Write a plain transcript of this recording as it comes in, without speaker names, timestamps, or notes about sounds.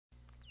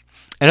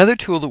Another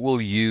tool that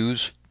we'll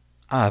use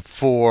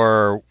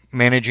for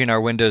managing our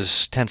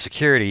Windows 10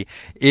 security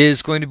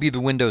is going to be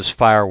the Windows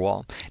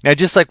Firewall. Now,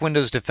 just like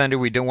Windows Defender,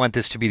 we don't want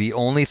this to be the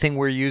only thing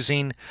we're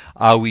using.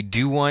 We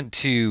do want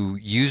to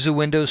use a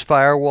Windows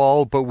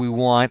Firewall, but we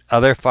want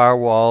other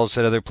firewalls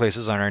at other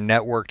places on our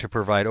network to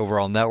provide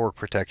overall network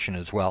protection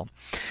as well.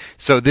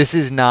 So this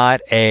is not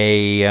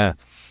a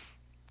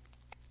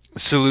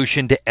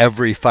solution to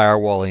every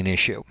firewalling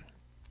issue,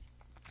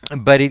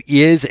 but it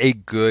is a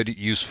good,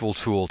 useful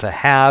tool to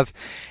have.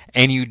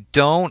 And you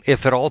don't,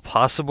 if at all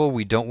possible,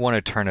 we don't want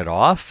to turn it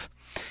off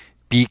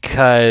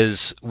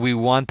because we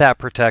want that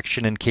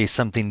protection in case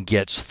something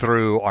gets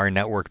through our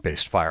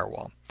network-based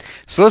firewall.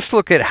 So let's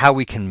look at how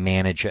we can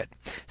manage it.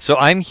 So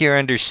I'm here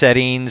under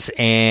Settings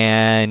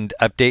and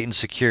Update and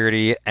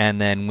Security and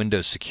then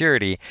Windows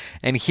Security.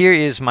 And here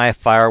is my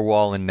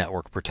firewall and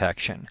network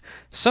protection.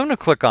 So I'm going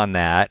to click on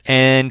that,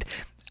 and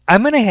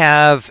I'm going to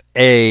have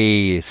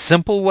a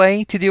simple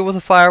way to deal with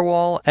a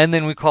firewall, and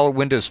then we call it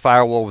Windows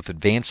Firewall with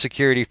Advanced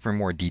Security for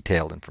more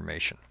detailed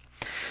information.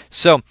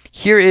 So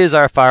here is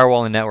our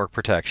firewall and network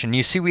protection.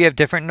 You see we have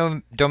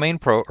different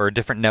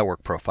different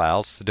network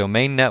profiles: the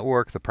domain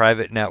network, the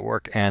private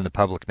network, and the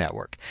public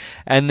network.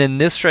 And then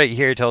this right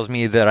here tells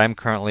me that I'm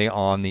currently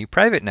on the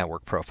private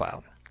network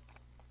profile,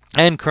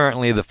 and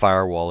currently the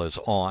firewall is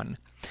on.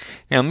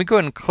 Now let me go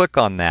ahead and click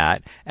on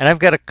that, and I've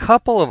got a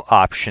couple of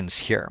options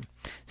here.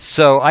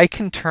 So I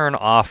can turn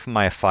off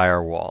my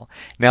firewall.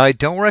 Now I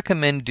don't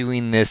recommend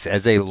doing this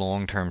as a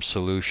long-term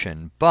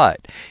solution,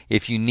 but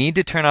if you need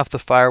to turn off the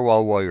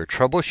firewall while you're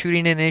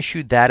troubleshooting an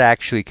issue, that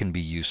actually can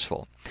be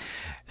useful.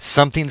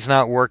 Something's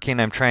not working,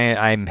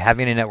 I'm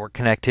having a network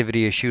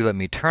connectivity issue, let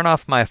me turn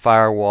off my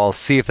firewall,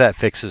 see if that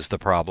fixes the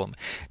problem.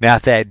 Now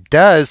if that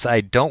does,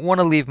 I don't want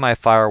to leave my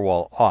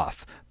firewall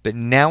off. But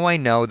now I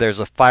know there's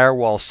a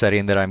firewall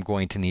setting that I'm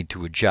going to need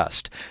to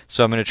adjust.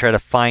 So I'm going to try to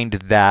find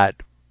that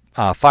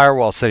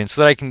firewall setting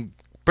so that I can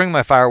bring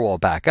my firewall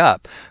back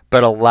up,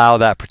 but allow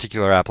that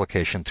particular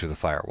application through the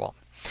firewall.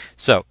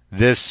 So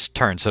this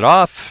turns it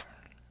off,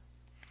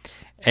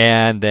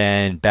 and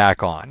then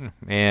back on.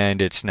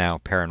 And it's now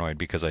paranoid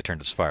because I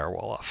turned its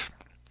firewall off.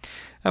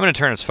 I'm going to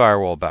turn its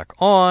firewall back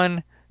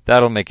on.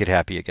 That'll make it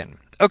happy again.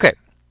 Okay.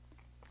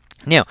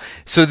 Now,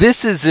 so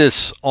this is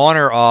this on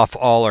or off,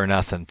 all or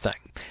nothing thing.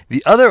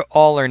 The other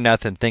all or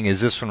nothing thing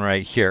is this one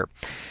right here.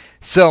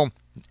 So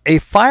a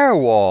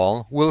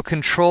firewall will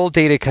control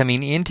data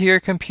coming into your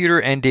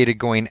computer and data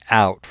going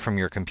out from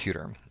your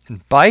computer.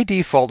 And by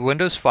default,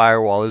 Windows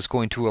Firewall is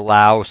going to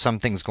allow some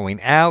things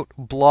going out,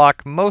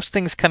 block most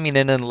things coming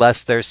in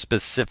unless they're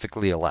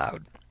specifically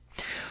allowed.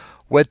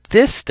 What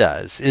this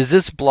does is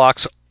this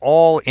blocks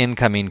all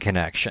incoming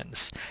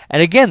connections.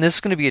 And again, this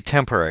is going to be a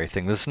temporary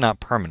thing. This is not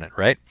permanent,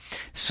 right?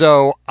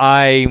 So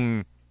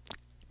I'm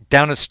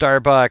down at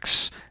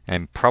Starbucks.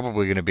 I'm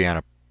probably going to be on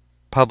a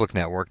public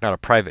network, not a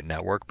private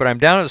network, but I'm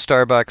down at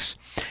Starbucks,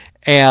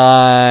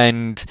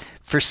 and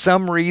for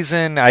some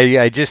reason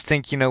I just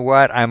think, you know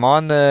what, I'm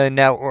on the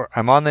network,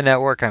 I'm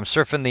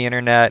surfing the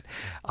internet,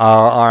 or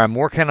I'm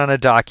working on a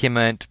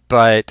document,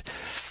 but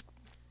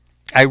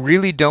I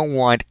really don't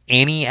want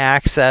any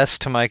access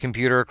to my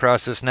computer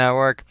across this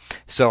network.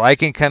 So I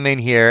can come in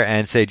here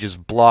and say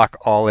just block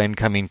all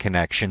incoming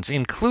connections,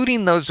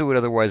 including those that would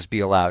otherwise be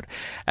allowed,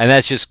 and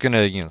that's just going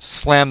to,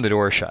 slam the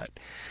door shut.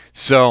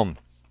 So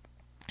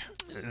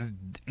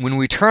when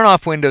we turn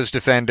off Windows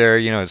Defender,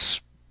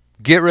 it's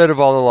get rid of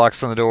all the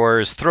locks on the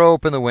doors, throw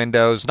open the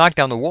windows, knock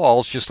down the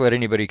walls, just let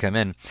anybody come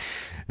in.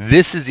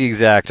 This is the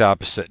exact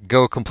opposite.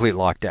 Go complete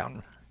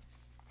lockdown.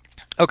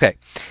 Okay,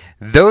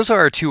 those are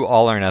our two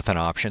all or nothing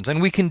options, and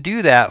we can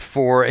do that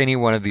for any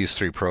one of these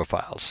three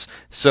profiles.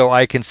 So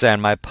I can say on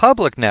my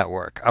public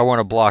network, I want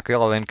to block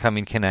all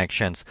incoming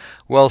connections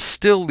while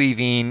still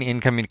leaving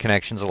incoming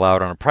connections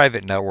allowed on a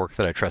private network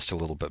that I trust a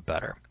little bit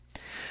better.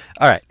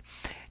 All right,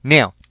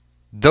 now,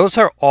 those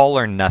are all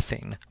or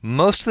nothing.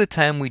 Most of the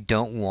time we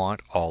don't want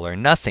all or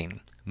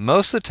nothing.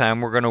 Most of the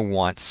time we're going to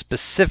want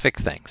specific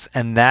things,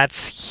 and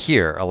that's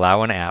here,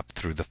 allow an app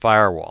through the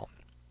firewall.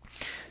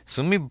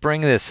 So let me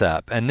bring this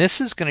up, and this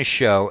is going to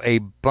show a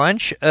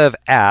bunch of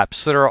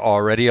apps that are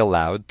already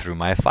allowed through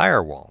my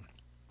firewall.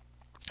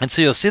 And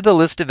so you'll see the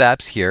list of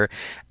apps here,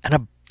 and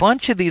a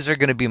bunch of these are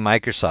going to be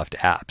Microsoft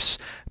apps.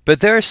 But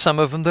there are some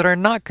of them that are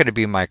not going to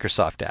be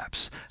Microsoft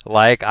apps.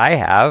 Like I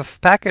have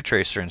Packet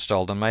Tracer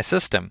installed on my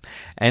system.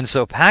 And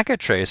so Packet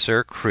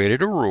Tracer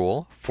created a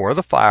rule for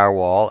the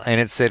firewall, and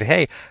it said,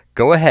 hey,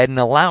 go ahead and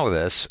allow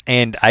this.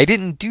 And I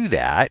didn't do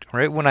that.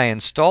 Right when I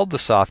installed the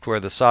software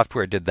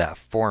did that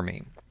for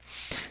me.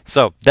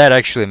 So that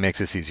actually makes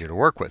this easier to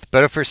work with.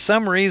 But if for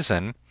some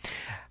reason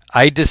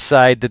I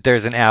decide that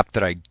there's an app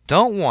that I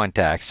don't want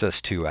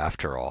access to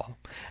after all,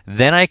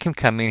 then I can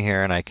come in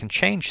here and I can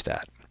change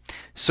that.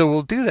 So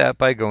we'll do that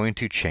by going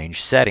to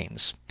Change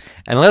Settings.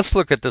 And let's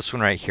look at this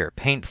one right here,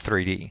 Paint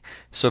 3D.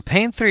 So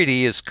Paint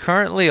 3D is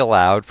currently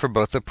allowed for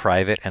both the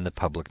private and the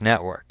public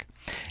network.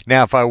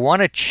 Now if I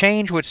want to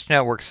change which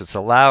networks it's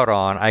allowed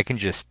on, I can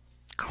just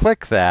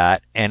click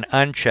that and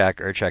uncheck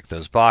or check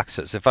those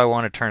boxes. If I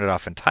want to turn it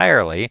off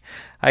entirely,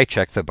 I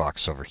check the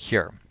box over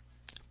here.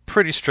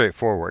 Pretty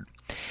straightforward.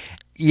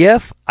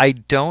 If I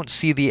don't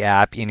see the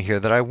app in here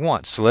that I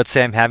want, so let's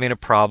say I'm having a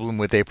problem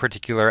with a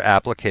particular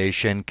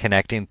application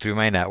connecting through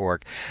my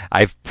network,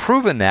 I've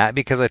proven that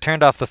because I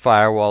turned off the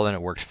firewall and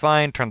it worked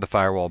fine, turned the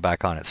firewall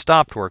back on, it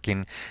stopped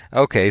working.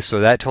 Okay, so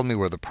that told me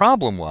where the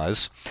problem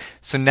was.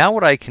 So now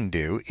what I can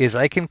do is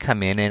I can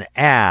come in and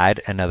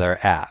add another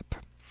app.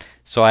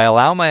 So I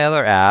allow my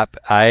other app,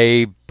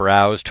 I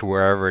browse to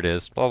wherever it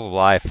is, blah, blah,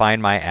 blah. I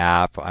find my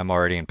app. I'm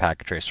already in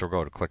Packet Tracer. We'll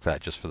go to click that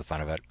just for the fun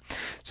of it.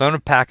 So I'm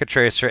in Packet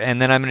Tracer, and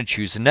then I'm going to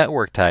choose the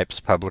network types,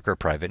 public or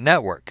private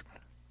network.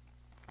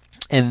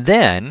 And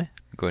then,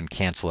 go ahead and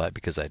cancel that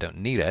because I don't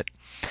need it.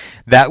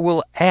 That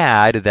will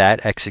add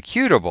that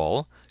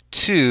executable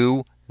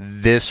to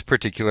this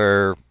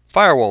particular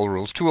firewall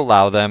rules to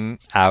allow them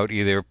out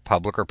either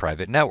public or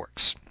private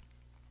networks.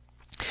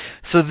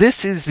 So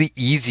this is the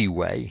easy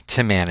way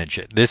to manage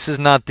it. This is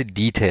not the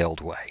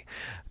detailed way.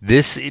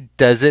 It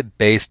does it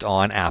based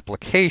on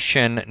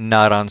application,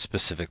 not on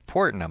specific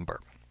port number.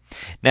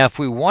 Now, if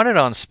we want it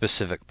on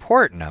specific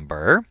port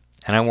number,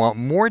 and I want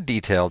more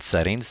detailed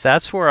settings,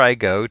 that's where I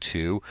go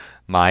to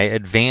my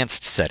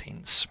advanced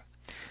settings.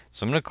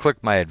 So I'm going to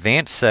click my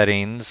advanced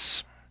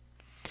settings,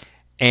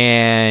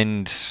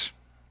 and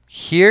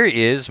here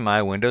is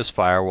my Windows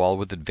Firewall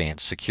with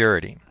advanced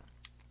security.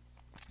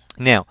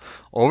 Now,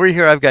 over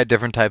here I've got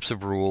different types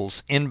of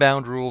rules,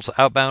 inbound rules,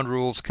 outbound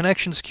rules,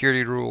 connection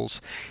security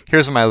rules.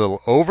 Here's my little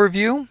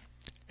overview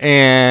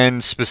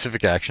and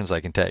specific actions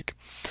I can take.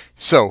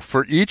 So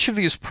for each of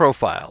these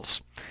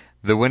profiles,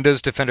 the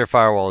Windows Defender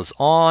Firewall is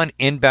on,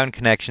 inbound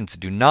connections that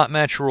do not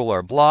match rule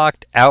are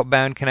blocked,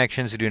 outbound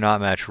connections that do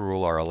not match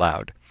rule are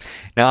allowed.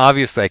 Now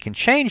obviously I can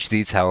change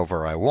these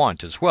however I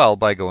want as well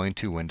by going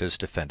to Windows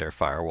Defender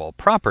Firewall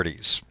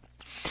Properties.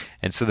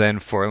 And so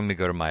then let me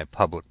go to my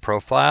public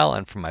profile,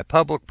 and from my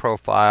public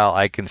profile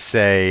I can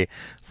say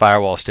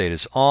firewall state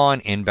is on,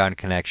 inbound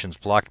connections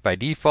blocked by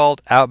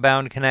default,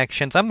 outbound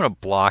connections, I'm going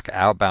to block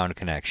outbound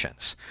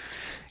connections.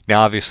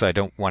 Now obviously I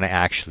don't want to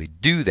actually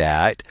do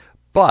that,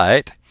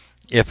 but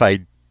if I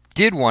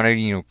did want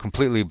to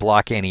completely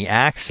block any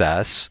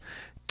access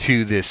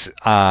to this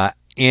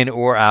in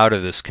or out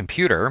of this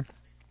computer,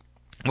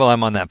 well,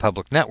 I'm on that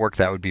public network,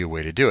 that would be a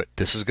way to do it.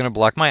 This is going to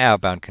block my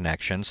outbound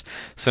connections,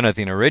 so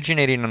nothing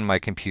originating on my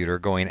computer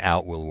going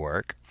out will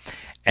work.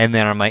 And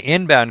then on my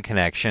inbound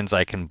connections,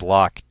 I can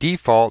block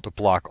default,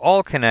 block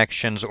all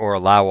connections, or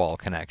allow all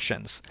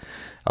connections.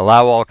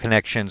 Allow all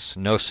connections,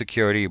 no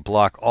security,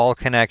 block all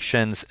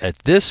connections. At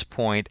this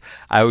point,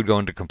 I would go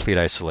into complete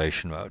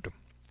isolation mode.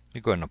 Let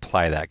me go ahead and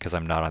apply that because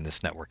I'm not on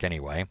this network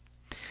anyway.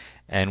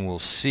 And we'll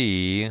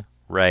see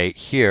right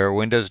here,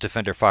 Windows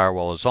Defender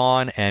Firewall is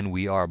on, and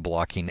we are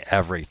blocking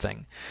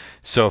everything.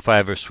 So if I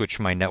ever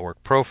switch my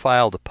network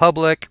profile to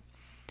public,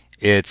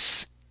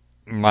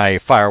 my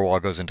firewall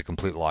goes into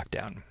complete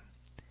lockdown.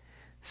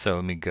 So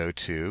let me go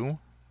to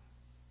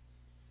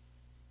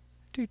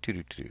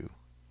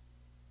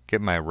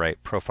get my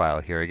right profile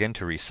here again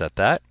to reset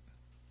that.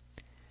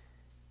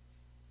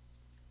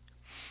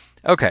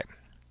 Okay.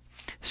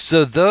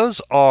 So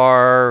those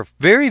are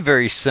very,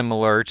 very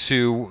similar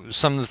to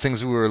some of the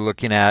things we were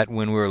looking at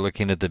when we were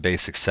looking at the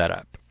basic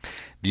setup.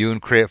 View and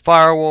create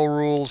firewall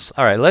rules.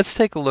 All right, let's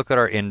take a look at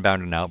our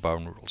inbound and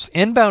outbound rules.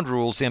 Inbound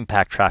rules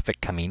impact traffic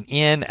coming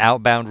in.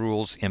 Outbound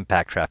rules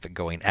impact traffic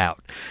going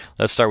out.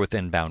 Let's start with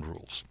inbound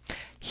rules.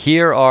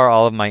 Here are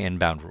all of my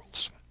inbound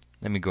rules.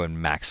 Let me go ahead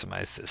and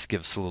maximize this.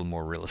 Give us a little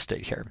more real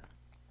estate here.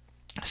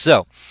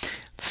 So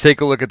let's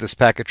take a look at this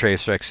Packet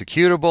Tracer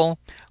executable.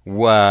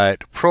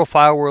 What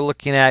profile we're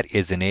looking at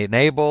is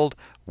enabled.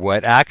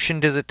 What action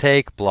does it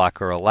take?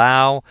 Block or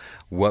allow.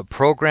 What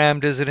program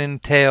does it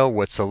entail?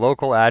 What's the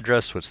local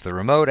address? What's the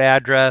remote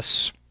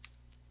address?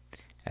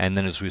 And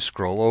then as we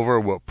scroll over,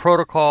 what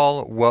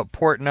protocol, what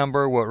port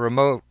number, what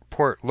remote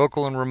port,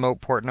 local and remote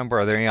port number,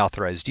 are there any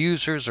authorized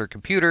users or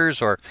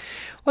computers? Or,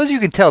 well, as you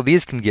can tell,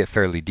 these can get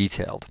fairly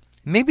detailed.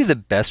 Maybe the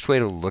best way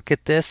to look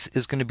at this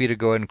is going to be to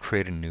go ahead and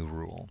create a new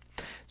rule.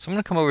 So I'm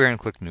going to come over here and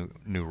click new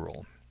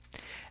rule.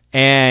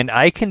 And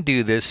I can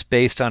do this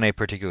based on a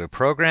particular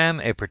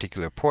program, a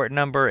particular port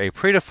number, a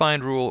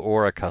predefined rule,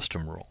 or a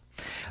custom rule.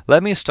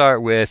 Let me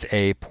start with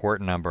a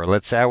port number.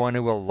 Let's say I want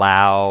to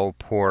allow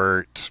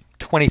port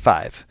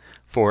 25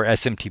 for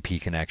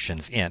SMTP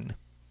connections in.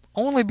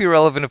 Only be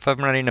relevant if I'm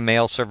running a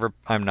mail server.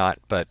 I'm not,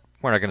 but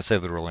we're not going to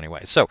save the rule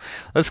anyway. So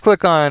let's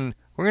click on,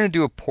 we're going to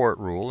do a port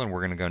rule, and we're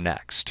going to go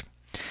next.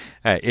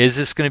 All right, is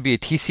this going to be a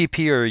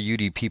TCP or a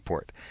UDP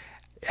port?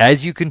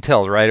 As you can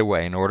tell right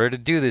away, in order to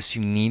do this,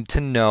 you need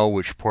to know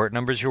which port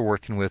numbers you're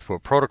working with,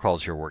 what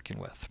protocols you're working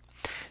with.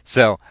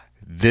 So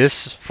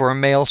this, for a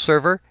mail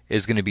server,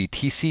 is going to be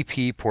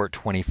TCP port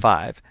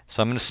 25.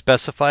 So I'm going to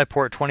specify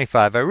port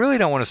 25. I really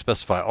don't want to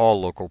specify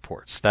all local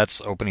ports.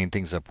 That's opening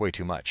things up way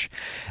too much.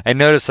 And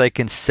notice I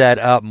can set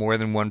up more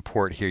than one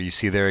port here. You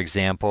see their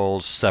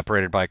examples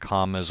separated by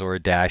commas or a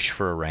dash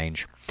for a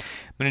range. I'm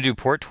going to do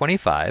port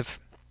 25.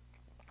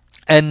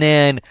 And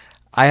then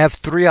I have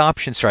three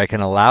options here. I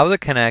can allow the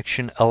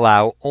connection,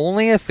 allow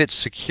only if it's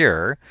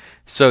secure.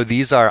 So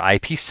these are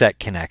IPsec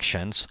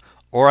connections,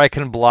 or I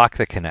can block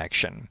the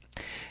connection.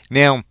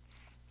 Now,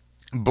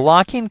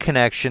 blocking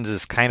connections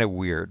is kind of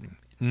weird.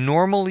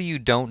 Normally, you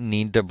don't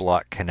need to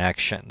block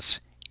connections.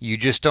 You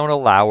just don't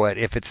allow it.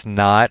 If it's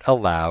not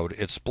allowed,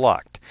 it's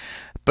blocked.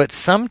 But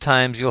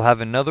sometimes you'll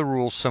have another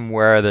rule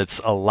somewhere that's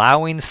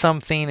allowing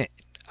something,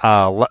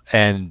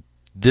 and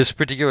this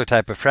particular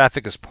type of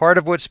traffic is part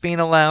of what's being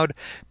allowed,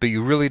 but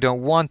you really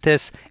don't want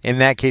this. In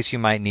that case, you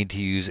might need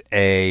to use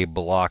a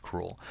block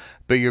rule.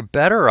 But your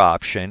better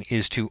option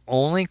is to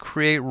only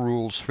create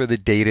rules for the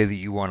data that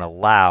you want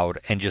allowed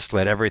and just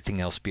let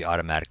everything else be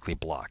automatically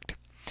blocked.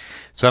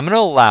 So I'm going to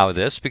allow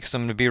this because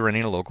I'm going to be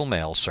running a local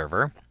mail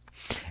server.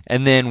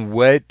 And then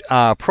what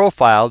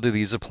profile do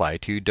these apply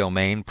to?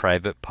 Domain,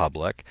 private,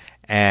 public.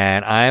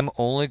 And I'm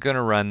only going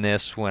to run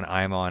this when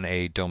I'm on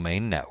a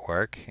domain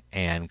network,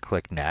 and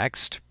click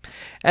Next.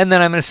 And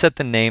then I'm going to set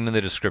the name and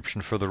the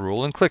description for the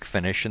rule and click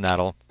Finish, and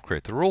that'll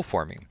create the rule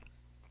for me.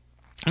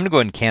 I'm going to go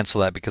ahead and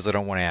cancel that because I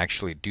don't want to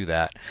actually do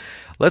that.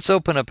 Let's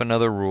open up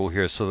another rule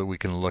here so that we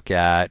can look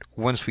at,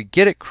 once we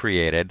get it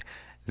created,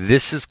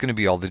 this is going to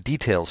be all the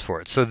details for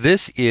it. So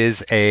this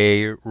is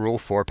a rule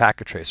for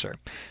packet tracer.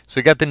 So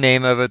we got the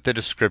name of it, the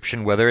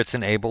description, whether it's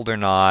enabled or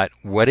not,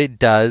 what it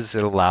does,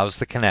 it allows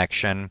the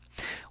connection.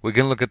 We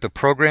can look at the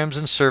programs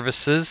and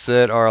services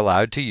that are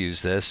allowed to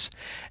use this.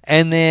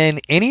 And then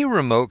any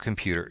remote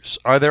computers.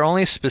 Are there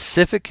only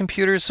specific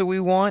computers that we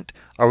want?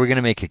 Are we going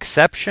to make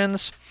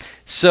exceptions?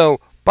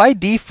 So by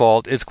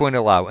default, it's going to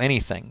allow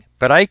anything.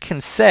 But I can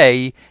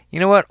say, you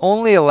know what,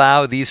 only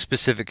allow these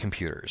specific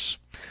computers.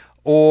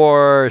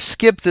 Or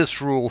skip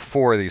this rule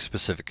for these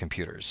specific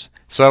computers.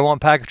 So I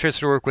want packet tracer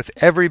to work with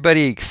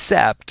everybody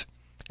except,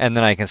 and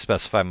then I can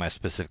specify my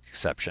specific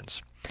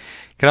exceptions.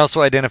 Can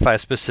also identify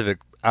specific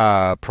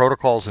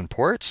protocols and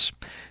ports.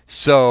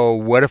 So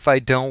what if I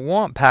don't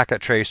want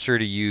packet tracer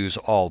to use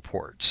all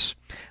ports?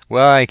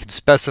 Well, I can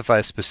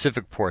specify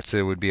specific ports that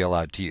it would be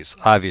allowed to use.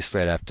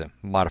 Obviously, I'd have to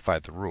modify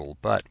the rule,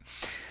 but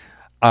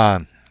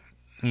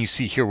you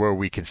see here where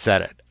we can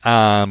set it.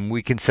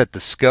 We can set the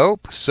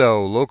scope,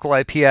 so local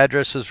IP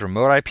addresses,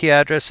 remote IP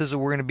addresses that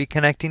we're going to be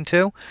connecting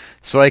to.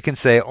 So I can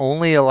say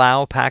only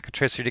allow packet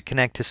tracer to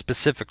connect to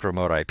specific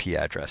remote IP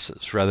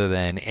addresses rather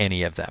than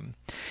any of them.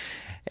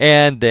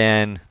 And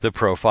then the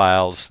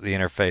profiles, the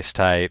interface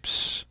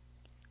types,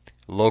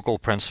 local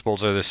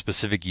principals, are there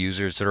specific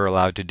users that are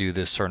allowed to do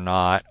this or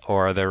not,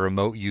 or are there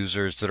remote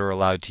users that are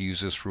allowed to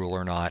use this rule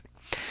or not.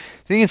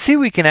 So you can see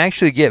we can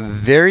actually get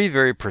very,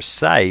 very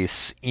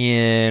precise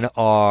in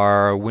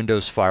our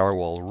Windows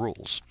Firewall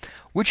rules,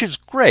 which is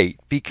great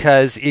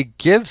because it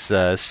gives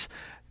us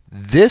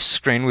this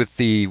screen with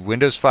the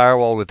Windows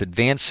Firewall with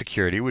Advanced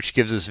Security, which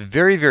gives us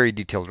very, very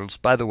detailed rules.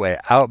 By the way,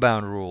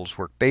 outbound rules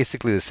work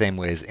basically the same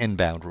way as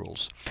inbound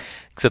rules,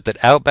 except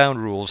that outbound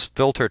rules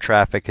filter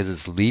traffic as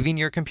it's leaving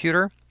your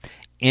computer.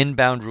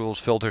 Inbound rules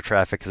filter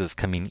traffic as it's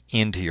coming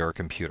into your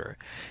computer.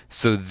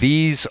 So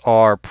these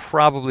are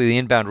probably, the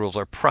inbound rules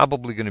are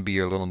probably going to be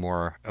a little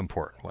more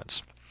important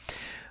ones.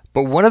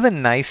 But one of the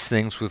nice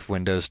things with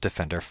Windows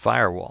Defender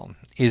Firewall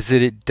is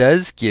that it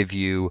does give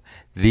you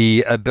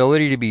the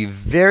ability to be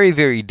very,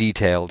 very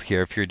detailed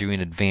here if you're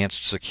doing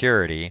advanced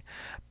security,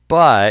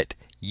 but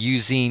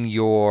using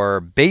your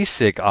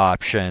basic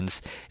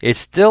options, it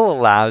still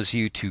allows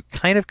you to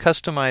kind of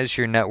customize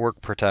your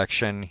network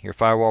protection, your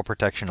firewall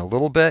protection a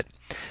little bit,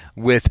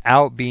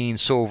 without being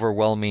so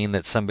overwhelming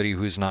that somebody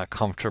who's not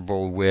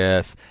comfortable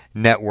with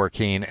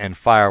networking and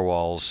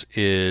firewalls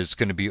is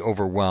going to be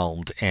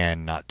overwhelmed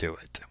and not do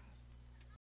it.